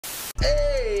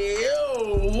Hey,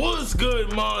 yo, what's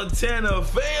good, Montana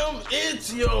fam?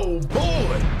 It's your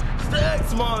boy,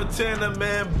 StaxMontana,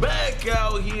 man, back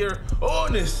out here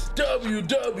on this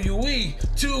WWE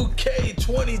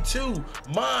 2K22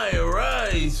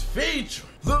 MyRISE feature.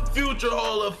 The future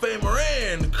Hall of Famer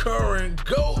and current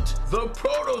GOAT, the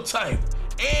prototype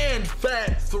and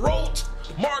fat throat,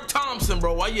 Mark Thompson,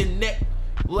 bro. Why your neck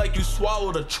look like you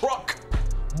swallowed a truck?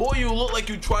 Boy, you look like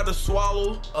you tried to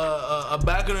swallow a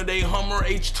back in the day Hummer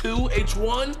H2,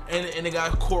 H1, and it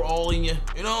got core all in you.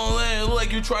 You know what I'm saying? It look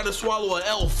like you tried to swallow an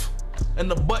elf, and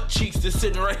the butt cheeks just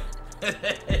sitting right.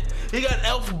 He got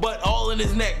elf butt all in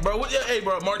his neck, bro. Hey,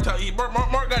 bro, Mark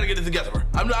gotta get it together, bro.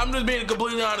 I'm just being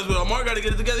completely honest with him. Mark gotta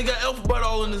get it together. He got elf butt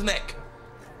all in his neck.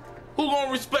 Who gonna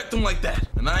respect him like that?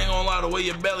 And I ain't gonna lie, the way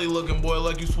your belly looking, boy,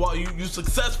 like you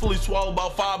successfully swallowed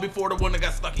about 5 before the one that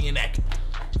got stuck in your neck.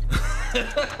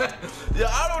 Yeah,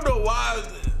 I don't know why.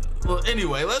 Well,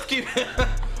 anyway, let's keep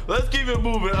it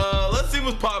moving. Let's see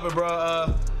what's popping,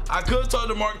 bro. I could talk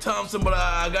to Mark Thompson, but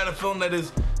I got a feeling that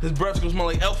his breath's gonna smell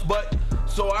like elf butt,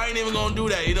 so I ain't even gonna do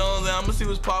that. You know what I'm saying? I'm gonna see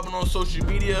what's popping on social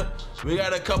media. We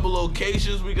got a couple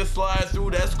locations we can slide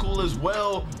through. That's cool as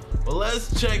well. But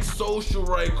let's check social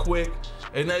right quick.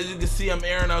 And as you can see, I'm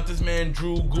airing out this man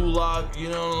Drew Gulak. You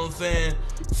know what I'm saying?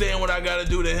 Saying what I gotta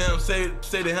do to him. Say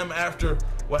to him after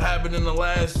what happened in the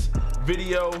last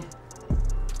video.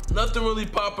 Nothing really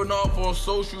popping off on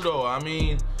social though. I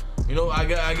mean, you know, I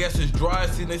guess it's dry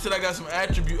season. They said I got some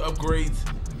attribute upgrades,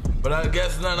 but I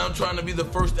guess none. I'm trying to be the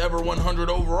first ever 100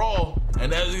 overall.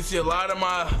 And as you can see, a lot of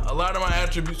my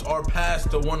attributes are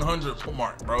past the 100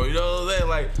 mark, bro. You know what I'm saying?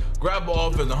 Like grapple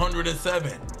offense,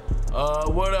 107.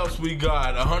 What else we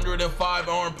got? 105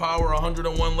 arm power,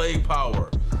 101 leg power.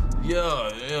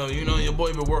 Yeah, you know, your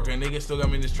boy been working. Nigga still got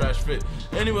me in this trash fit.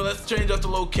 Anyway, let's change up the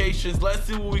locations. Let's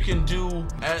see what we can do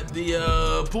at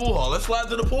the pool hall. Let's slide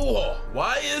to the pool hall.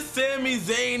 Why is Sami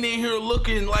Zayn in here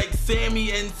looking like Sami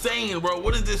Insane, bro?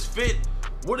 What is this fit?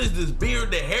 What is this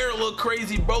beard? The hair look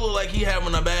crazy, bro. Look like he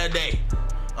having a bad day.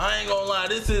 I ain't gonna lie,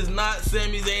 this is not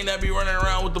Sami Zayn that be running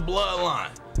around with the bloodline.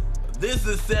 This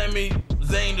is Sami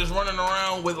Zayn just running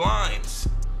around with lines.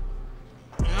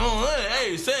 You know,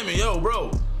 hey, Sami, yo,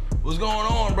 bro. What's going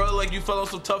on, bro? Like you fell on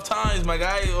some tough times, my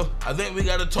guy. I think we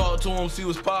gotta talk to him, see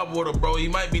what's poppin' with him, bro. He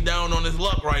might be down on his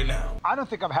luck right now. I don't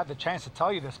think I've had the chance to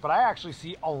tell you this, but I actually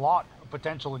see a lot of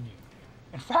potential in you.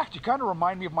 In fact, you kind of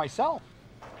remind me of myself.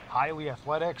 Highly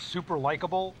athletic, super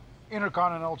likable,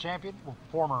 intercontinental champion, well,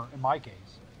 former in my case.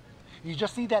 You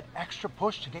just need that extra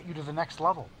push to get you to the next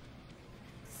level.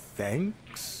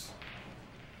 Thanks.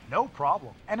 No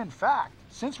problem. And in fact,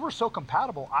 since we're so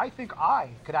compatible, I think I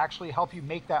could actually help you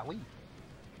make that leap.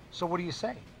 So what do you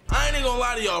say? I ain't gonna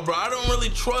lie to y'all, bro. I don't really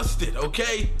trust it,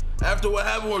 okay? After what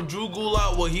happened with Drew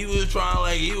Gulak, what he was trying,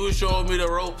 like, he was showing me the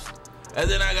ropes. And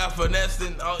then I got finessed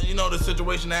and, you know, the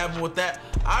situation that happened with that.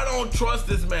 I don't trust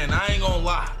this man, I ain't gonna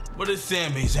lie. But it's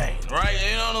Sami Zayn, right?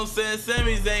 You know what I'm saying?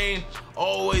 Sami Zayn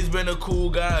always been a cool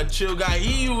guy, a chill guy.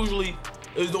 He usually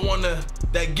is the one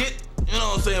that get, you know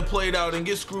what I'm saying, played out and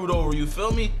get screwed over, you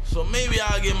feel me? So maybe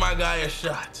I'll give my guy a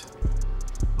shot.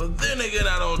 But then again,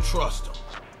 I don't trust him.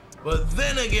 But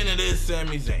then again, it is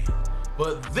Sami Zayn.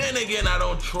 But then again, I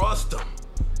don't trust him.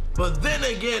 But then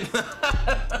again,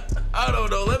 I don't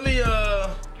know.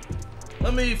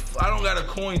 I don't got a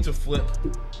coin to flip.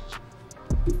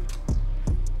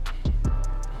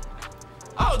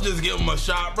 I'll just give him a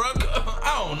shot, bro.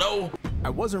 I don't know. I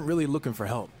wasn't really looking for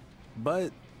help,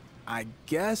 but I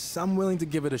guess I'm willing to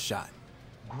give it a shot.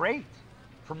 Great.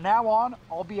 From now on,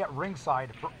 I'll be at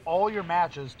ringside for all your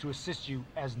matches to assist you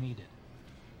as needed.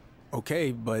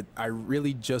 Okay, but I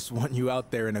really just want you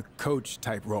out there in a coach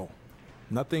type role.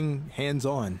 Nothing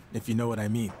hands-on, if you know what I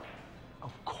mean.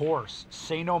 Of course,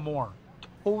 say no more.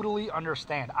 Totally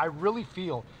understand. I really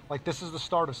feel like this is the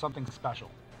start of something special.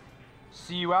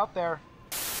 See you out there.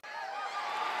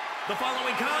 The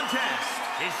following contest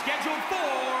is scheduled for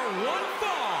one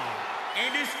fall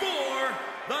and is for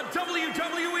the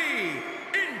WWE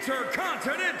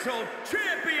Intercontinental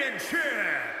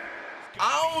Championship.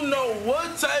 I don't know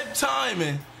what type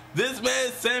timing this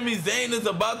man Sami Zayn is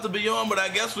about to be on, but I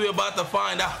guess we're about to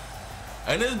find out.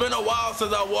 And it's been a while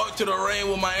since I walked to the ring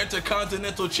with my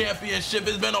Intercontinental Championship.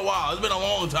 It's been a while. It's been a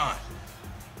long time.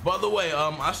 By the way,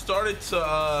 I started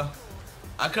to,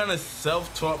 I kind of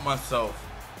self-taught myself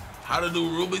how to do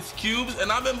Rubik's Cubes,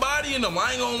 and I've been bodying them.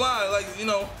 I ain't gonna lie. Like, you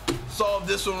know, solve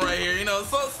this one right here. You know,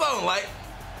 something like.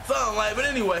 But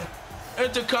anyway,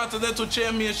 Intercontinental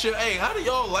Championship. Hey, how do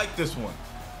y'all like this one?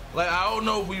 Like, I don't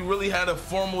know if we really had a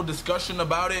formal discussion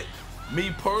about it.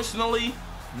 Me personally,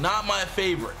 not my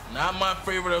favorite. Not my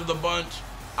favorite of the bunch.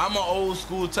 I'm an old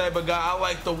school type of guy. I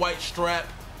like the white strap.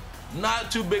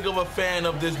 Not too big of a fan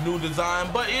of this new design,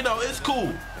 but you know, it's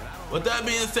cool. With that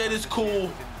being said, it's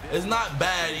cool. It's not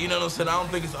bad, you know what I'm saying? I don't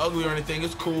think it's ugly or anything.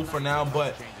 It's cool for now,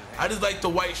 but I just like the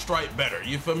white stripe better.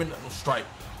 You feel me? Stripe.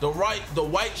 The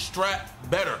white strap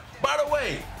better. By the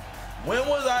way, when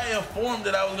was I informed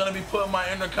that I was gonna be putting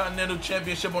my Intercontinental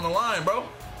Championship on the line, bro?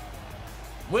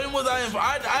 When was I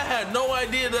had no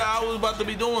idea that I was about to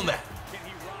be doing that.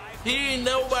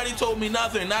 Nobody told me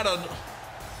nothing. Now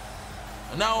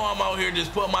I'm out here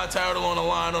just putting my title on the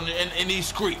line in these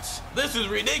streets. This is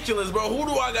ridiculous, bro. Who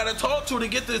do I gotta talk to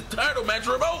get this title match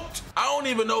revoked? I don't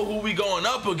even know who we going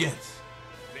up against.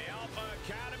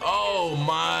 Oh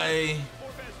my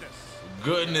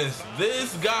goodness.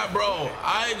 This guy, bro.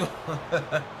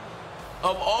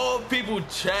 Of all people,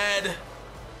 Chad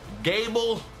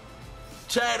Gable.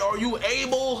 Chad, are you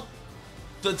able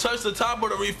to touch the top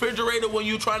of the refrigerator when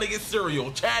you're trying to get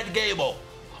cereal? Chad Gable,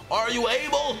 are you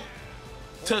able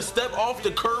to step off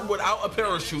the curb without a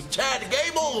parachute? Chad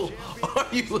Gable,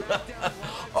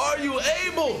 are you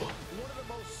able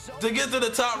to get to the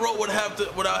top rope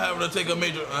without having to take a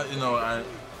major?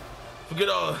 Forget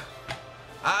all.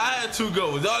 I had 2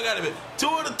 goals. Y'all gotta admit, two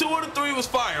of the 3 was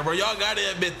fire, bro. Y'all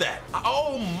gotta admit that.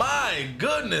 Oh my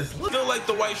goodness, still like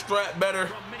the white strap better,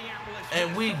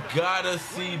 and we gotta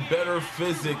see better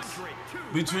physics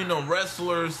between the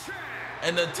wrestlers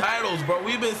and the titles, bro.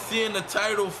 We've been seeing the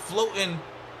title floating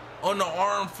on the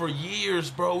arm for years,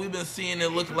 bro. We've been seeing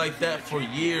it look like that for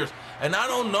years. And I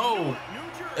don't know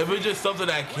if it's just something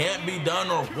that can't be done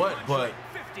or what, but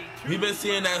we've been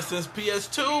seeing that since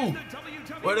PS2,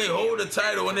 where they hold the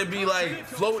title and it be like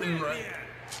floating, right?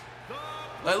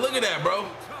 Like, look at that, bro.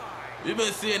 We've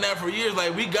been seeing that for years.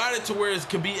 Like, we got it to where it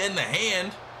could be in the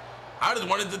hand. I just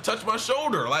wanted to touch my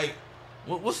shoulder. Like,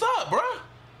 what's up, bro?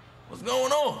 What's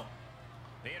going on?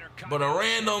 But a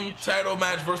random title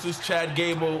match versus Chad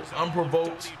Gable,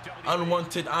 unprovoked,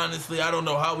 unwanted. Honestly, I don't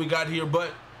know how we got here,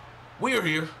 but we're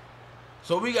here.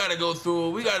 So we got to go through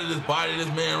it. We got to just body this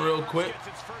man real quick.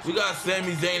 We got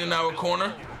Sami Zayn in our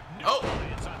corner.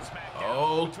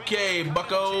 Oh, okay,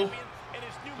 bucko.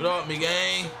 What up, me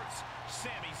gang?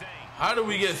 How do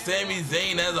we get Sami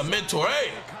Zayn as a mentor?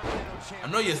 Hey, I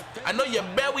know your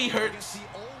belly hurts,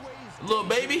 little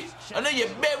baby. I know your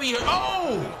belly hurts.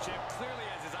 Oh!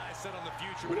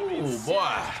 Ooh,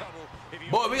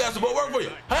 boy, we got some more work for you.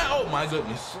 Hey, oh my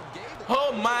goodness.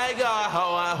 Oh my God,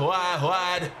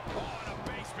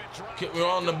 Kick me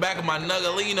on the back of my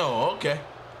Nuggalino. Okay.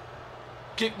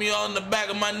 Kick me on the back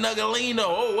of my Nuggalino.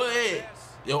 Oh, wait.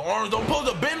 Your arms don't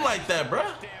supposed to bend like that, bruh.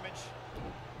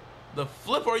 The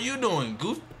flip are you doing,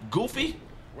 Goofy?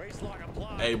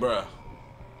 Hey, bruh.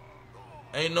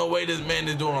 Ain't no way this man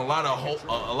is doing a lot of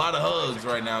hugs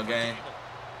right now, gang.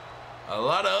 A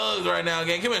lot of hugs right now,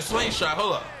 gang. Give me a slingshot.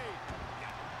 Hold up.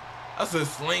 That's a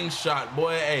slingshot,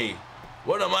 boy. Hey,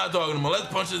 what am I talking about? Let's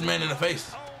punch this man in the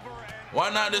face. Why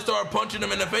not just start punching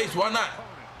him in the face? Why not?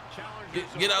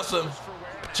 Get out some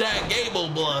Chad Gable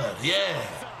blood. Yeah.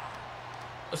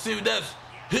 Let's see what that's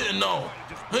hitting on.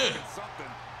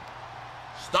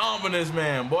 Stomping this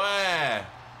man, boy.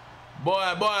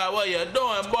 Boy, what you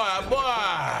doing, boy?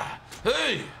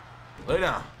 Hey, lay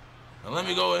down. Now let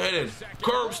me go ahead and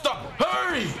curb stop.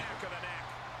 Hurry!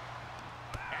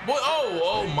 Boy,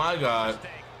 oh my God.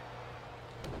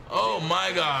 Oh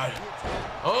my God.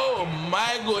 Oh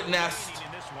my goodness.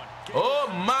 Oh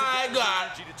my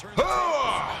God.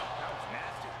 Oh!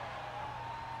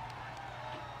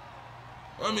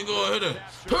 Let me go ahead and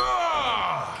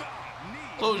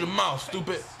close your mouth,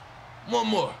 stupid. One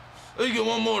more. Let me get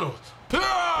one more of those.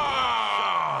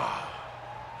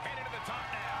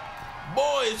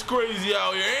 Boy, it's crazy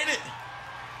out here, ain't it?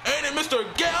 Ain't it, Mr.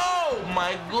 Oh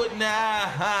my goodness.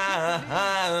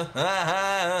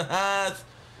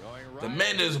 The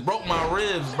man just broke my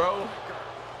ribs, bro.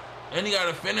 And he got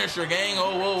a finisher, gang.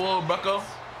 Oh, whoa, bucko.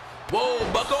 Whoa,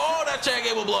 bucko. Oh, that Chad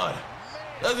Gable blood.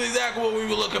 That's exactly what we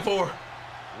were looking for.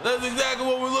 That's exactly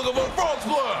what we're looking for. Frog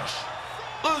splash.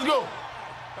 Let's go.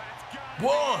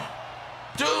 1,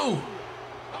 2.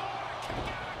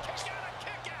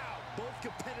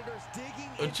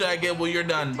 Chad Gable, you're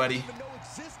done, buddy.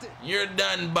 You're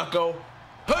done, bucko.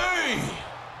 Hey!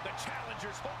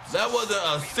 That wasn't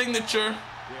a signature.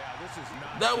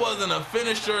 That wasn't a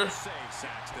finisher.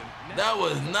 That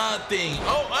was nothing.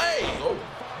 Oh, hey! Oh,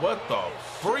 what the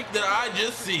freak did I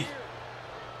just see?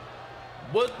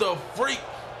 What the freak?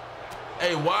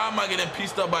 Hey, why am I getting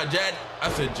pieced up by Chad?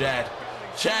 I said Chad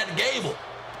Gable.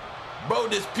 Bro,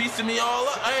 this piecing me all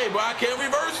up. Hey, bro, I can't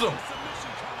reverse him.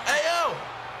 Hey, yo.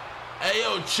 Hey,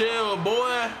 yo, chill,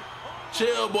 boy.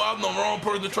 Chill, boy. I'm the wrong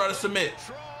person to try to submit.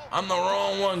 I'm the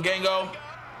wrong one, Gango.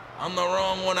 I'm the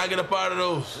wrong one. I get up out of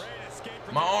those.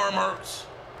 My arm hurts.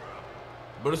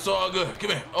 But it's all good.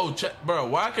 Come here. Oh, bro,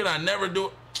 why can I never do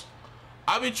it?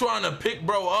 I be trying to pick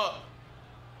bro up.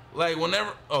 Like,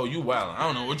 whenever. Oh, you wildin'. I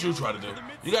don't know what you try to do.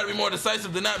 You got to be more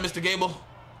decisive than that, Mr. Gable.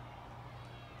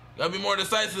 You got to be more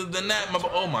decisive than that.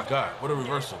 Oh, my God. What a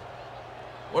reversal.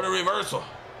 What a reversal.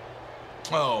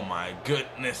 Oh, my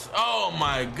goodness. Oh,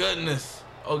 my goodness.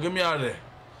 Oh, get me out of there.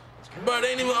 Bro,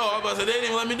 they ain't even. Oh, I was about to say, they didn't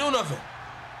even let me do nothing.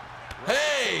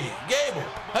 Hey, Gable.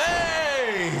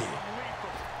 Hey.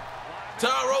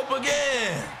 Tie rope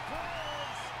again.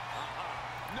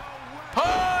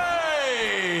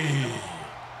 Hey.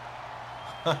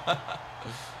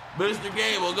 Mr.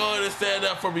 Gable, go ahead and stand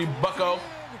up for me, bucko.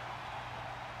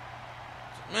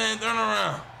 Man, turn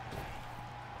around.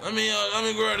 Let me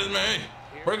grab this man. Hey,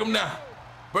 break him down.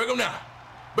 Break him down.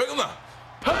 Break him down.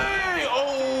 Hey!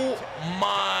 Oh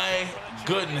my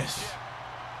goodness.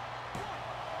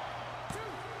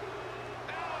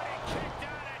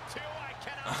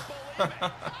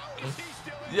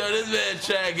 Yo, this man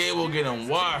Chad Gable getting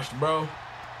washed, bro.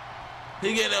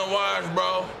 He getting washed,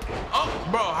 bro. Oh,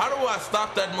 bro, how do I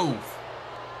stop that move?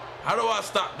 How do I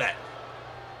stop that?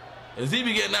 Is he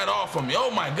be getting that off of me? Oh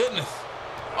my goodness.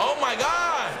 Oh my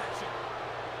God.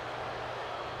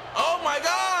 Oh my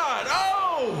God.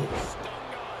 Oh.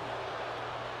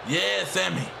 Yeah,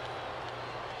 Sami.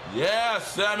 Yeah,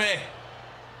 Sami.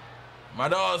 My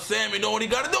dog Sami know what he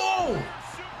gotta do.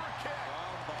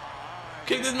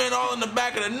 Kick this man all in the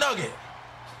back of the nugget.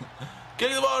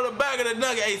 Kick him all in the back of the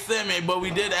nugget. Hey, Sami, but we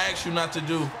did ask you not to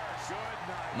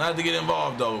get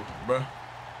involved though, bro.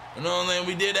 You know what I'm saying?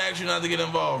 We did ask you not to get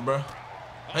involved, bro.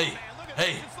 Hey,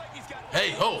 hey,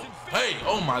 hey, oh, hey,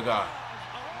 oh my God.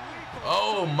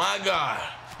 Oh my God.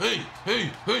 Hey,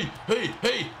 hey, hey, hey,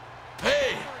 hey,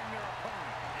 hey.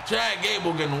 Chad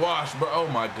Gable getting washed, bro. Oh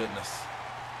my goodness.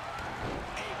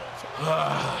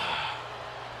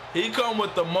 He come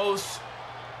with the most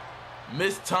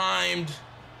mistimed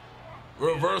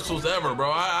reversals ever,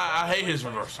 bro. I hate his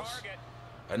reversals.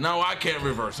 And now I can't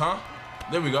reverse, huh?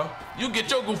 There we go. You get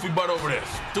your goofy butt over there,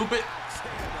 stupid.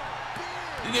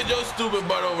 You get your stupid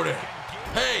butt over there.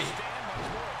 Hey.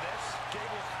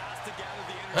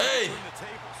 Hey.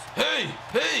 Hey.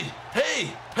 Hey.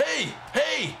 Hey. Hey.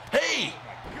 Hey. Hey.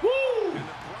 Woo.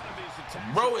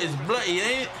 Bro is bloody,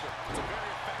 ain't it?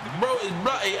 Bro is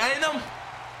bloody, ain't him?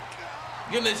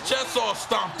 Getting his chest all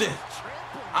stomped in.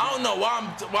 I don't know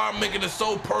why I'm making it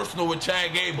so personal with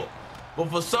Chad Gable, but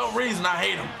for some reason I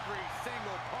hate him.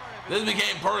 This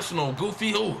became personal.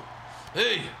 Goofy who?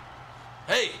 Hey,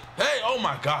 hey, hey! Oh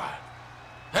my God!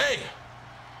 Hey,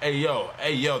 hey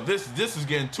yo! This is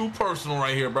getting too personal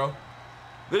right here, bro.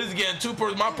 This is getting too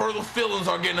personal. My personal feelings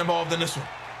are getting involved in this one.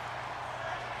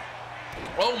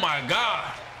 Oh my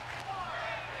God!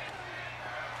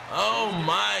 Oh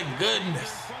my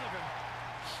goodness!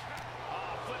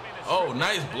 Oh,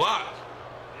 nice block.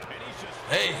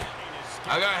 Hey,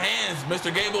 I got hands,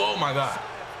 Mr. Gable. Oh my God.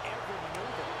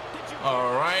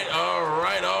 All right, all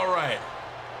right, all right.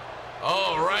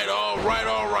 All right, all right,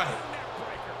 all right.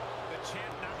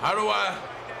 How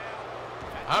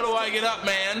do I get up,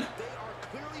 man?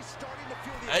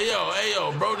 Hey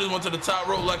yo, bro just went to the top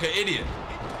rope like an idiot.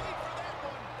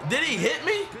 Did he hit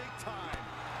me?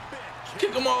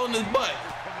 Kick him all in his butt.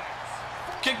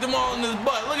 Kicked him all in his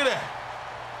butt. Look at that.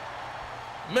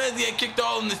 Man's getting kicked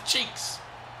all in his cheeks.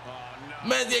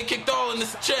 Man's getting kicked all in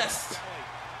his chest.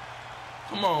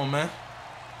 Come on, man.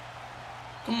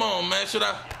 Come on, man. Should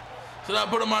I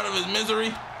put him out of his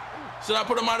misery? Should I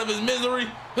put him out of his misery?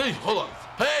 Hey, hold up.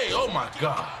 Hey, oh my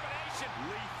God.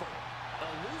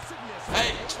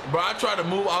 Hey, bro, I tried to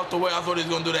move out the way. I thought he was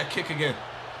going to do that kick again.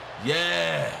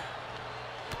 Yeah.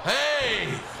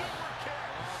 Hey.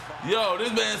 Yo,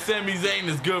 this man Sami Zayn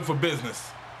is good for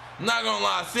business. I'm not gonna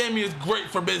lie, Sami is great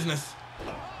for business.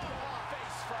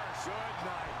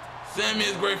 Sami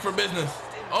is great for business.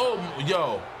 Oh,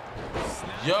 yo,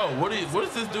 what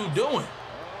is this dude doing?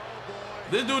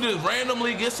 This dude just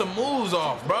randomly gets some moves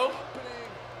off, bro.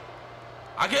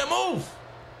 I can't move.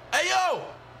 Hey, yo,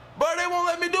 bro, they won't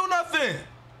let me do nothing.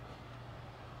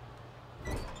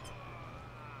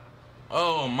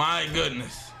 Oh my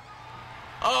goodness.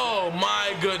 Oh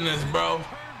my goodness, bro.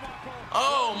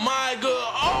 Oh my good.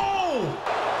 Oh!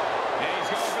 And he's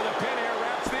going for the pin here,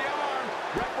 wraps the arm.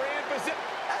 Referee in position.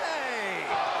 Hey!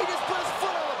 He just put his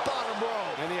foot on the bottom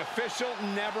rope. And the official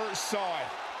never saw it.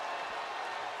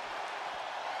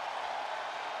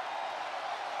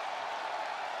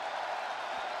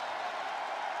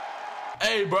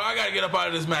 Hey, bro, I gotta get up out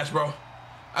of this match, bro.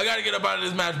 I gotta get up out of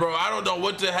this match, bro. I don't know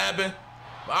what just happened,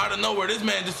 but out of nowhere, this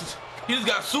man he just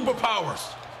got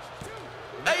superpowers.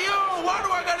 Hey, yo, why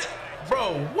do I got it?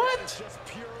 Bro, what?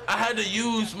 I had to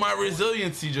use my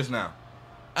resiliency just now.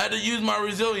 I had to use my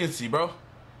resiliency, bro.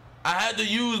 I had to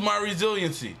use my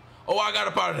resiliency. Oh, I got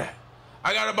up out of that.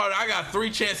 I got 3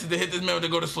 chances to hit this man to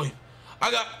go to sleep. I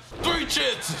got 3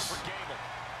 chances.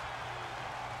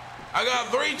 I got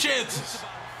 3 chances.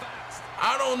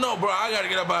 I don't know, bro. I got to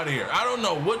get up out of here. I don't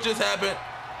know what just happened,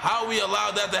 how we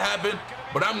allowed that to happen,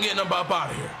 but I'm getting him up out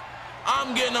of here.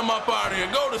 I'm getting him up out of here.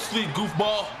 Go to sleep,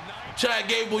 goofball. Chad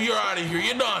Gable, you're out of here.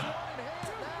 You're done.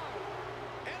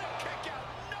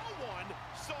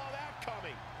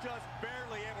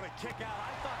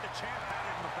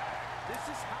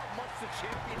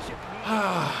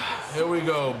 Here we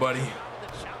go, buddy.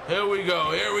 Here we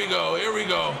go. Here we go. Here we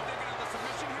go.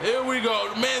 Here we go.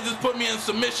 The man just put me in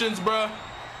submissions, bruh.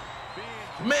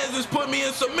 The man just put me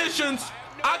in submissions.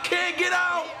 I can't get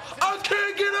out. I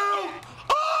can't get out.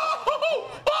 Oh!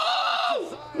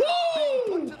 Oh!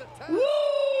 Woo!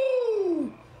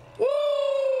 Woo!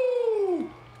 Woo!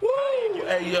 Woo!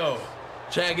 Hey, yo.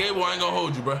 Chad Gable, I ain't gonna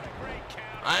hold you, bruh.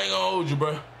 I ain't gonna hold you,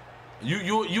 bruh.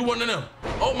 You one of them.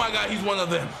 Oh my God, he's one of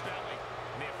them.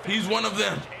 He's one of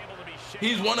them.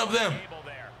 He's one of them.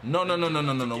 No.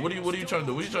 What are you trying to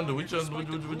do? What are you trying to do? What you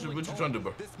trying to do,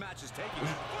 bro?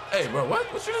 Hey, bro, what?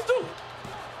 What you just do?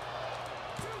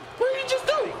 What did you just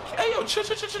do? Hey, yo, chill,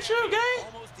 gang.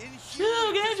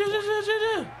 Chill, gang.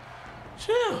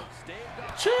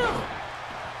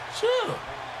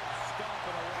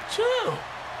 Chill.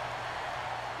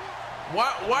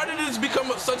 Why did this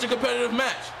become such a competitive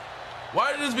match?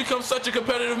 Why did this become such a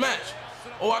competitive match?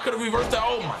 Oh, I could have reversed that.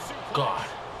 Oh my God.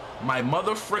 My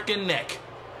mother frickin' neck.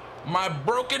 My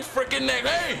broken frickin' neck.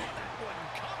 Hey!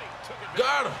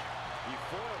 Got him.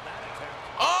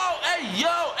 Oh, hey,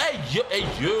 yo.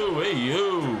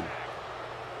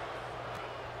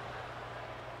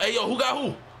 Hey, yo, who got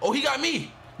who? Oh, he got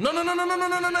me. No.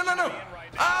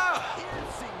 Ah!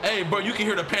 Hey, bro, you can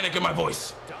hear the panic in my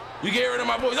voice. You can hear it in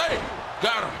my voice. Hey!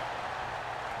 Got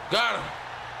him.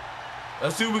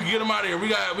 Let's see if we can get him out of here. We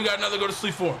got another go to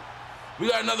sleep for him. We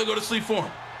got another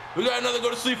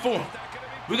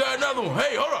one.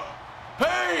 Hey, hold up.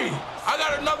 Hey, I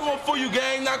got another one for you,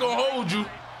 gang. Not gonna hold you.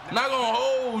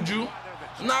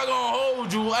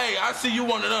 Hey, I see you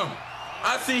one of them.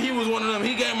 I see he was one of them.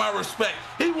 He gained my respect.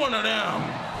 He one of them.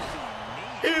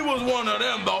 He was one of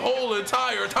them the whole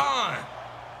entire time.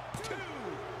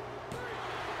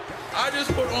 I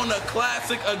just put on a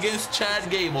classic against Chad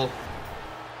Gable.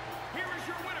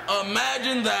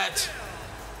 Imagine that.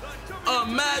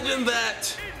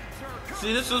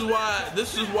 See, this is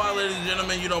why, ladies and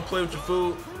gentlemen, you don't play with your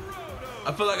food.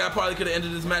 I feel like I probably could have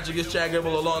ended this match against Chad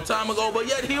Gable a long time ago, but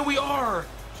yet here we are,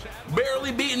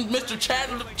 barely beating Mr.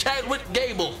 Chadwick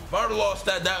Gable. If I would have lost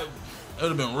that would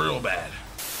have been real bad.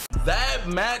 That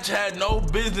match had no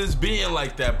business being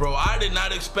like that, bro. I did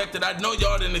not expect it. I know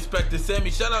y'all didn't expect it.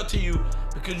 Sammy, shout out to you,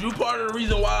 because you part of the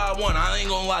reason why I won. I ain't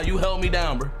gonna lie, you held me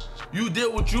down, bro. You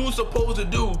did what you were supposed to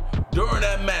do during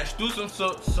that match. Do some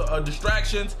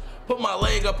distractions. Put my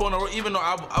leg up on the rope, even though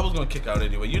I was gonna kick out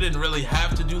anyway. You didn't really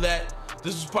have to do that.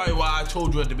 This is probably why I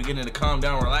told you at the beginning to calm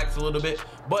down, relax a little bit.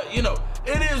 But you know,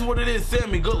 it is what it is.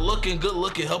 Sammy, good looking,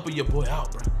 helping your boy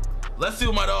out, bro. Let's see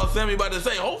what my dog Sammy about to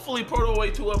say. Hopefully Proto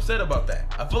ain't too upset about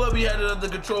that. I feel like we had it under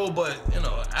control, but you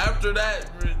know, after that,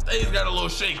 things got a little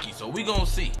shaky, so we gonna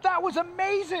see. That was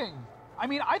amazing. I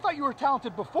mean, I thought you were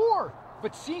talented before,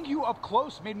 but seeing you up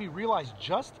close made me realize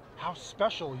just how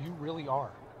special you really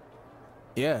are.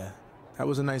 Yeah, that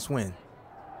was a nice win.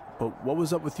 But what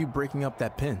was up with you breaking up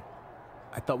that pin?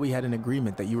 I thought we had an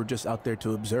agreement that you were just out there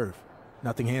to observe,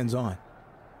 nothing hands-on.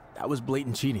 That was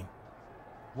blatant cheating.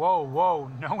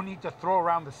 Whoa, no need to throw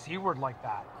around the C word like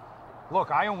that.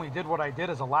 Look, I only did what I did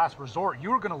as a last resort.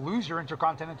 You were gonna lose your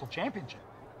Intercontinental Championship.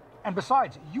 And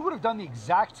besides, you would have done the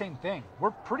exact same thing.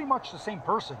 We're pretty much the same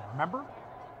person, remember?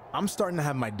 I'm starting to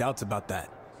have my doubts about that.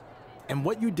 And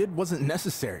what you did wasn't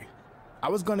necessary. I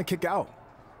was gonna kick out.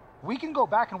 We can go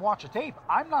back and watch a tape.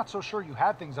 I'm not so sure you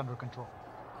had things under control.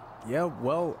 Yeah,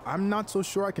 well, I'm not so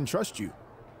sure I can trust you.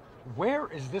 Where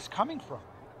is this coming from?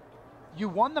 You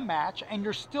won the match and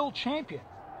you're still champion.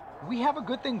 We have a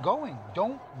good thing going.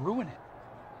 Don't ruin it.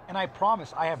 And I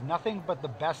promise I have nothing but the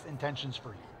best intentions for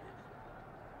you.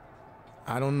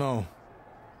 I don't know.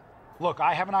 Look,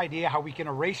 I have an idea how we can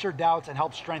erase your doubts and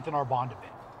help strengthen our bond a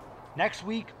bit. Next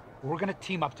week, we're gonna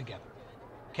team up together.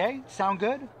 Okay? Sound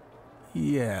good?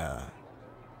 Yeah.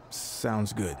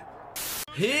 Sounds good.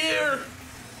 Here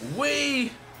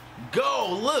we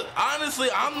go. Look, honestly,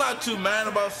 I'm not too mad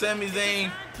about Sami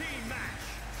Zayn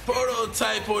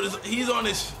prototype for this. He's on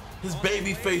his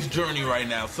babyface journey right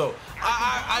now, so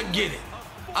I get it.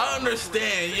 I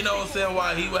understand, you know what I'm saying,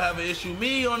 why he would have an issue.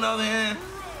 Me, on the other hand,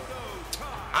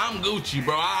 I'm Gucci,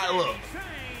 bro. Look,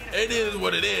 it is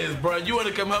what it is, bro. You want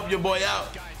to come help your boy out?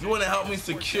 You want to help me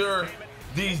secure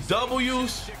these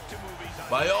W's?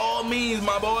 By all means,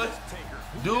 my boy,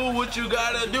 do what you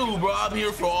gotta do, bro. I'm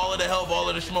here for all of the help, all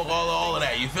of the smoke, all of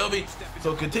that. You feel me?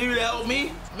 So continue to help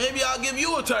me. Maybe I'll give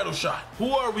you a title shot.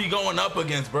 Who are we going up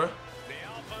against, bro?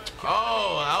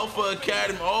 Oh, Alpha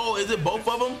Academy. Oh, is it both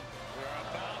of them?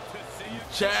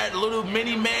 Chad Little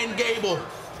Mini Man Gable.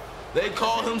 They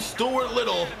call him Stuart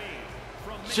Little.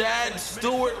 Chad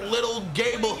Stuart Little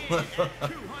Gable.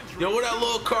 Yo, what that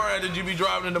little car at did you be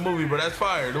driving in the movie, bro? That's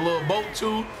fire. The little boat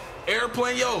too.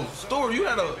 Airplane. Yo, Stuart, you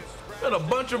had a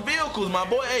bunch of vehicles, my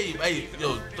boy. Hey,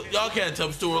 yo, y'all can't tell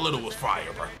me Stuart Little was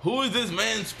fire, bro. Who is this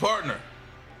man's partner?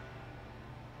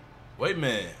 Wait a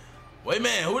minute,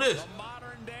 who this?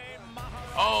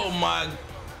 Oh my,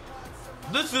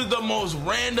 this is the most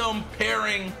random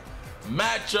pairing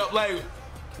matchup. Like,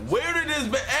 where did this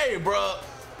man, hey, bro,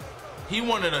 he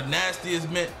one of the nastiest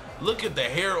men. Look at the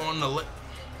hair on the lip.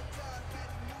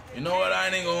 You know what, I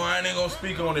ain't gonna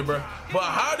speak on it, bro. But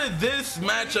how did this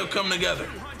matchup come together?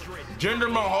 Jinder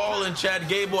Mahal and Chad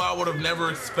Gable, I would have never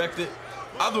expected.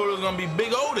 I thought it was gonna be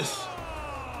Big Otis.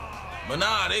 But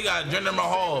nah, they got Jinder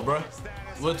Mahal, bro,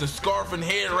 with the scarf and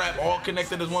head wrap all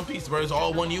connected as one piece, bro. It's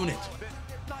all one unit.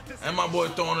 And my boy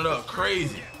throwing it up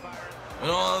crazy. You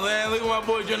know what I'm saying? Look at my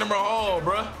boy Jinder Mahal,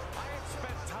 bro.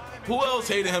 Who else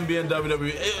hated him being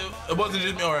WWE? It wasn't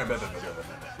just me. All right,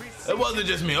 it wasn't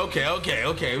just me. Okay.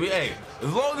 Hey,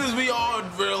 as long as we all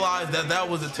realize that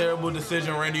was a terrible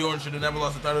decision, Randy Orton should have never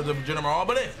lost the title to Jinder Mahal,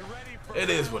 but it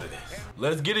is what it is.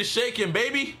 Let's get it shaking,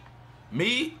 baby.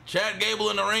 Me, Chad Gable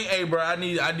in the ring. Hey, bro, I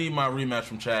need my rematch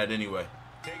from Chad anyway.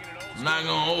 I'm not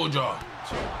gonna hold y'all.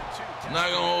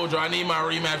 I need my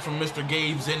rematch from Mr.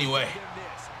 Gabes anyway.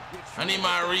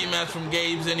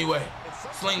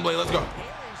 Sling Blade, let's go.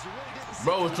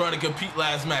 Bro was trying to compete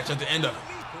last match at the end of it.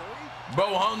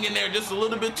 Bro hung in there just a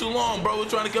little bit too long. Bro was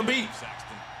trying to compete.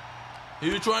 He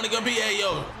was trying to compete. Hey,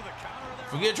 yo.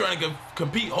 Forget trying to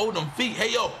compete. Hold them feet. Hey,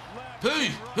 yo.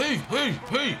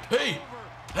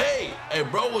 Hey,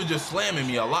 bro was just slamming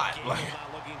me a lot. Like,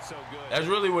 that's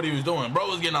really what he was doing. Bro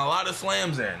was getting a lot of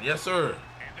slams in. Yes, sir.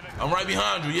 I'm right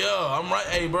behind you. Yeah, I'm right.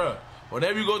 Hey, bro.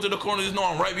 Whenever you go to the corner, just know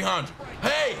I'm right behind you.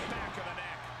 Hey.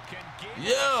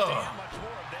 Yeah.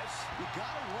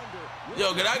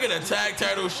 Yo, can I get a tag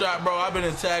title shot, bro? I've been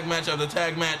in tag match after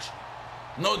tag match.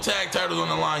 No tag titles on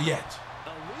the line yet.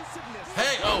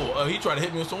 Hey, he tried to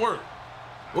hit me with some work.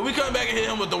 Well, we come back and hit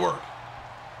him with the work.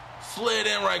 Slid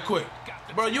in right quick.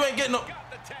 Bro, you ain't getting no...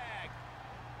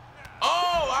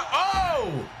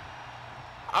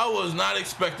 I was not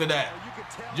expecting that.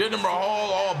 Jinder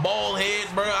Mahal, all bald head,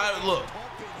 bro. Look,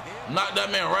 knocked that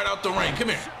man right out the ring. Come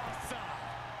here.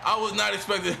 I was not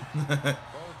expecting to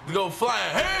go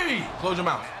flying. Hey! Close your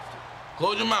mouth.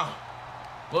 Close your mouth.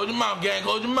 Close your mouth, gang.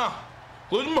 Close your mouth.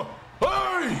 Close your mouth.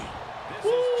 Hey!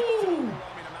 Woo!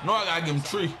 No, I gotta give him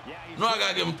three. No, I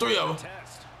gotta give him three of them.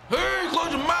 Hey,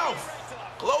 close your mouth.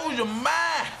 Close your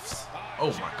mouth.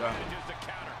 Oh, my God.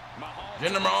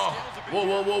 Jinder Mahal.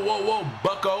 Whoa,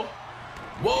 bucko.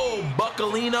 Whoa,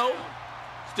 buckalino.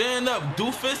 Stand up,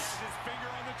 doofus.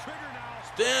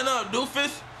 Stand up,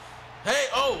 doofus. Hey,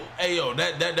 hey, yo,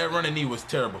 that running knee was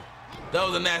terrible. That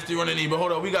was a nasty running knee, but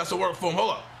hold up, we got some work for him.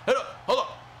 Hold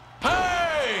up.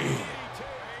 Hey!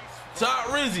 Todd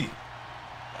Rizzy.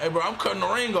 Hey, bro, I'm cutting the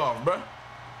ring off, bro.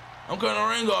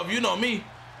 You know me.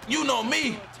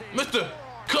 Mr.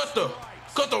 Cut the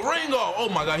ring off. Oh,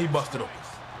 my God, he busted open.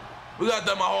 We got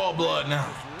that Mahal blood now.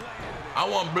 I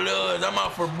want blood. I'm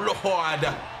out for blood.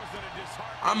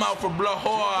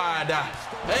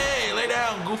 Hey, lay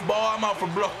down, goofball. I'm out for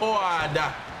blood.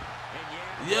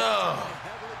 Yeah.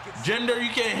 Gender, you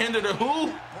can't hinder the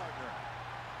who?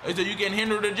 They said you can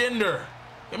hinder the gender.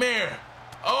 Come here.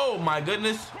 Oh, my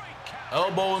goodness.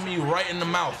 Elbowing me right in the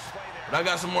mouth. But I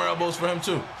got some more elbows for him,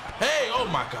 too. Hey, oh,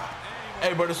 my God.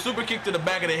 Hey, bro, the super kick to the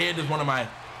back of the head is one of my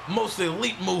most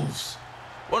elite moves.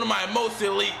 One of my most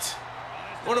elite,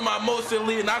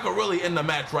 and I could really end the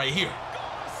match right here.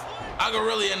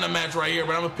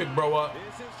 But I'm gonna pick bro up.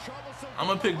 I'm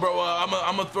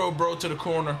gonna throw bro to the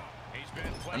corner,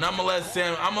 and I'm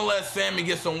gonna let Sammy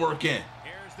get some work in.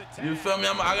 You feel me?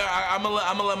 I'm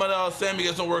gonna let my Sammy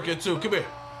get some work in too. Come here.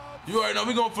 You already know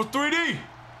we going for 3D.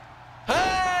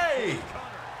 Hey!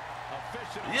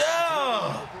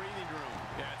 Yeah!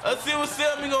 Let's see what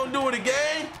Sammy gonna do with the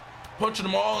game. Punching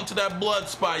them all into that blood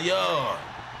spot, yeah.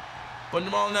 Put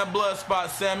him on that blood spot,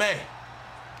 Sami.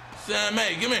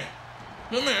 Sami, give me.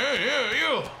 Come here, here,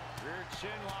 you.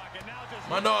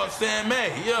 My dog,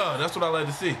 Sami. Yeah, that's what I like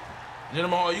to see. Jinder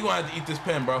Mahal, you gonna have to eat this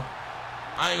pin, bro.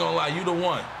 I ain't gonna lie, you the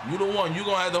one. You the one. You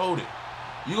gonna have to hold it.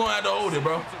 You gonna have to hold it,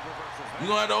 bro. You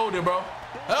gonna have to hold it, bro.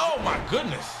 Oh my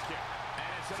goodness.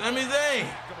 Sami Zayn.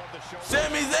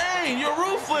 Sami Zayn, you're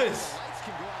ruthless.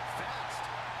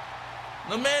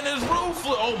 The man is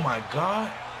ruthless. Oh my God.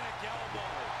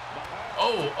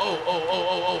 Oh.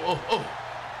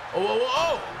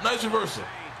 Nice reversal.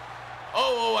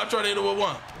 Oh, I tried to hit it with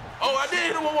one. Oh, I did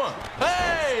hit it with one.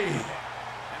 Hey.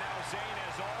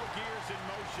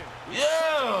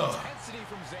 Yeah.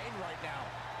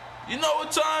 You know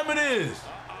what time it is.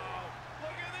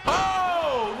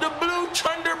 Oh, the blue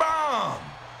Chunder Bomb.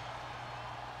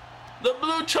 The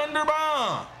blue Chunder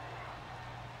Bomb.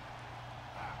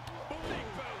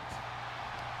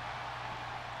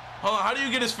 Hold on, how do you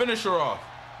get his finisher off?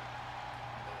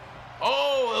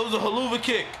 Oh, it was a haluva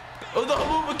kick. It was a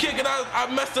haluva kick and I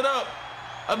messed it up.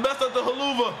 I messed up the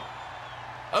haluva.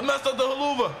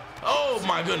 Oh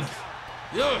my goodness.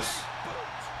 Yes.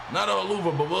 Not a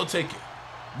haluva, but we'll take it.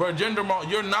 Bro, Jinder Mahal,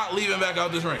 you're not leaving back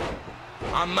out this ring.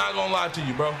 I'm not gonna lie to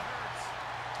you, bro.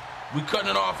 We cutting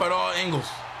it off at all angles.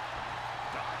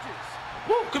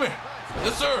 Woo, come here.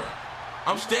 Yes, sir.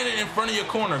 I'm standing in front of your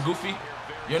corner, Goofy.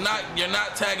 You're not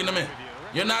tagging him in.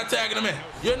 You're not tagging him in.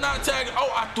 You're not tagging.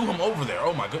 Oh, I threw him over there.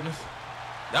 Oh my goodness.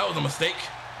 That was a mistake.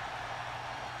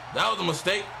 That was a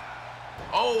mistake.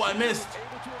 Oh, I missed.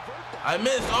 I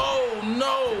missed. Oh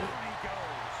no.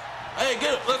 Hey,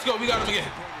 get it. Let's go. We got him again.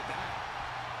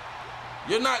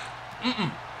 You're not. Ain't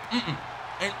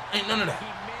none of that.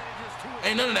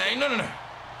 Ain't none of that. Ain't none of that.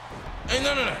 Ain't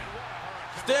none of that.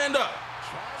 Stand up.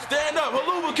 Stand up.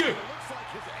 Haluva kick.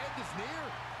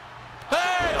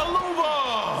 Hey,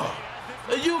 haluva.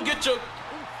 You get your.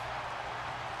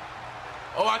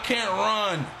 Oh, I can't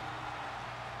run.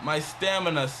 My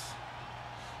stamina's.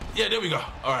 Yeah, there we go.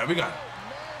 All right, we got it.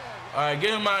 All right,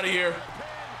 get him out of here.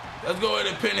 Let's go ahead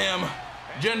and pin him.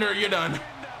 Jinder, you're done.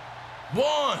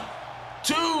 1,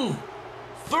 2,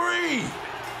 3.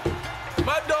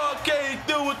 My dog came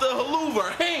through with the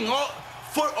haluva. Hang all,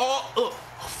 foot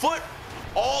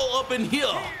all up in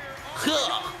here.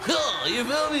 You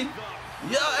feel me?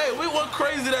 Yeah, hey, we went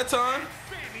crazy that time.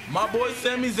 My boy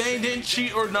Sami Zayn didn't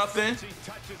cheat or nothing.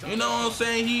 You know what I'm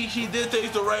saying? He did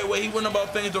things the right way. He went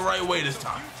about things the right way this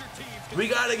time. We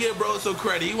gotta give bro some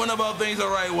credit. He went about things the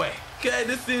right way. Okay,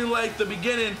 this seems like the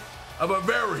beginning of a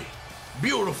very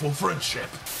beautiful friendship.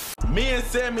 Me and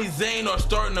Sami Zayn are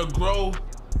starting to grow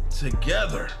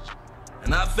together.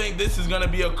 And I think this is gonna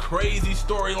be a crazy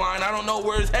storyline. I don't know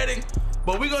where it's heading,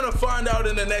 but we're gonna find out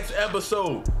in the next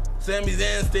episode. Sami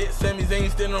Zayn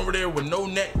standing over there with no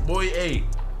neck. Boy, hey,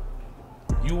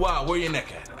 you wild, where your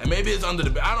neck at? And maybe it's under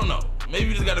the bed. I don't know. Maybe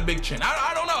you just got a big chin.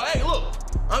 I don't know. Hey, look,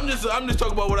 I'm just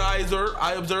talking about what I observe.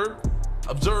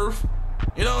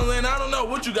 You know what I'm saying? I don't know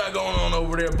what you got going on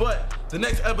over there, but the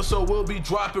next episode will be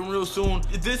dropping real soon.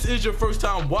 If this is your first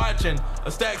time watching a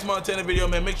StaxMontana video,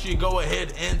 man, make sure you go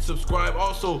ahead and subscribe.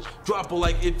 Also, drop a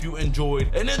like if you enjoyed.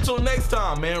 And until next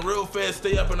time, man, real fast,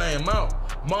 stay up and I am out.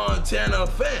 Montana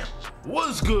fam,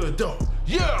 what's good though?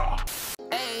 Yeah!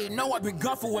 Hey, know I've been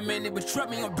gone for a minute, but trust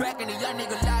me, I'm back and the young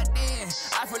nigga locked in.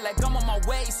 I feel like I'm on my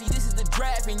way, see this is the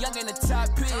draft and young in the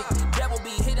top pick. Devil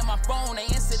be hitting my phone, they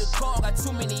answer the call, got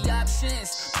too many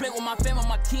options. Play with my fam and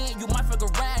my kin, you might fuck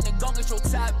around and go get your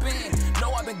top in.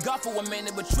 Know I've been gone for a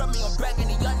minute, but trust me, I'm back and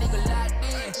the young nigga locked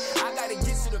in. I gotta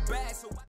get to the bag, so